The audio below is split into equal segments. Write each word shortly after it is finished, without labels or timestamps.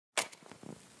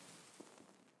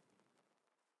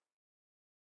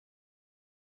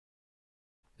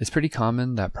It's pretty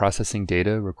common that processing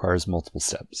data requires multiple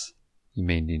steps. You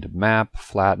may need to map,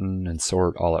 flatten, and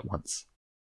sort all at once.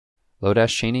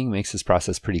 Lodash chaining makes this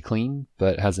process pretty clean,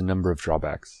 but has a number of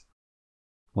drawbacks.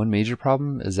 One major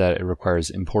problem is that it requires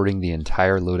importing the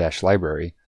entire Lodash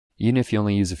library, even if you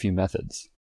only use a few methods.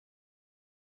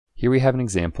 Here we have an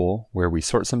example where we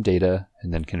sort some data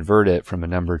and then convert it from a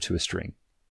number to a string.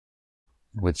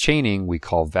 With chaining, we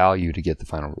call value to get the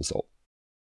final result.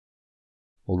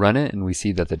 We'll run it and we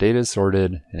see that the data is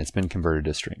sorted and it's been converted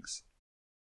to strings.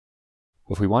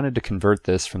 If we wanted to convert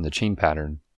this from the chain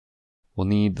pattern, we'll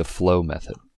need the flow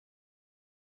method.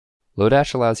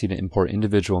 Lodash allows you to import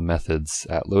individual methods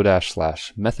at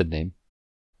Lodash/methodname,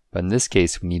 but in this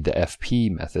case we need the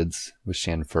FP methods, which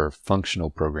stand for functional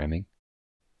programming.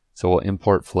 So we'll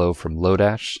import flow from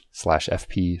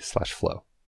Lodash/FP/flow.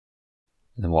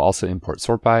 And then we'll also import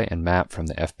sortBy and map from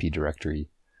the FP directory,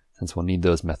 since we'll need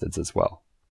those methods as well.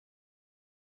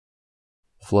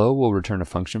 Flow will return a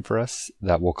function for us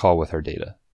that we'll call with our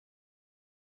data.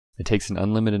 It takes an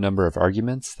unlimited number of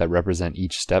arguments that represent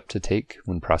each step to take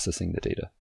when processing the data.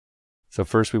 So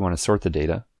first we want to sort the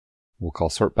data. We'll call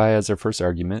sortBy as our first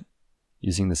argument,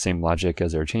 using the same logic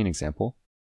as our chain example.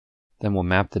 Then we'll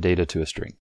map the data to a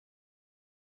string.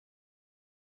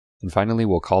 And finally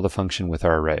we'll call the function with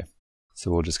our array. So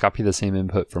we'll just copy the same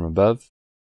input from above,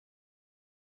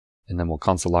 and then we'll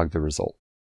console log the result.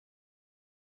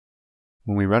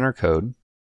 When we run our code,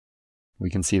 we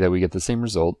can see that we get the same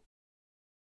result,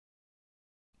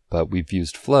 but we've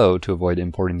used flow to avoid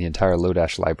importing the entire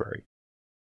Lodash library.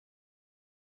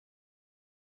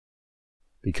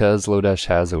 Because Lodash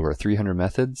has over 300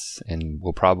 methods and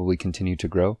will probably continue to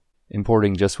grow,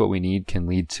 importing just what we need can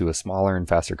lead to a smaller and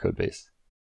faster code base.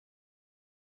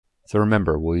 So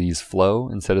remember, we'll use flow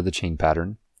instead of the chain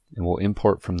pattern, and we'll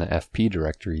import from the FP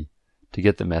directory to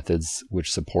get the methods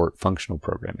which support functional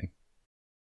programming.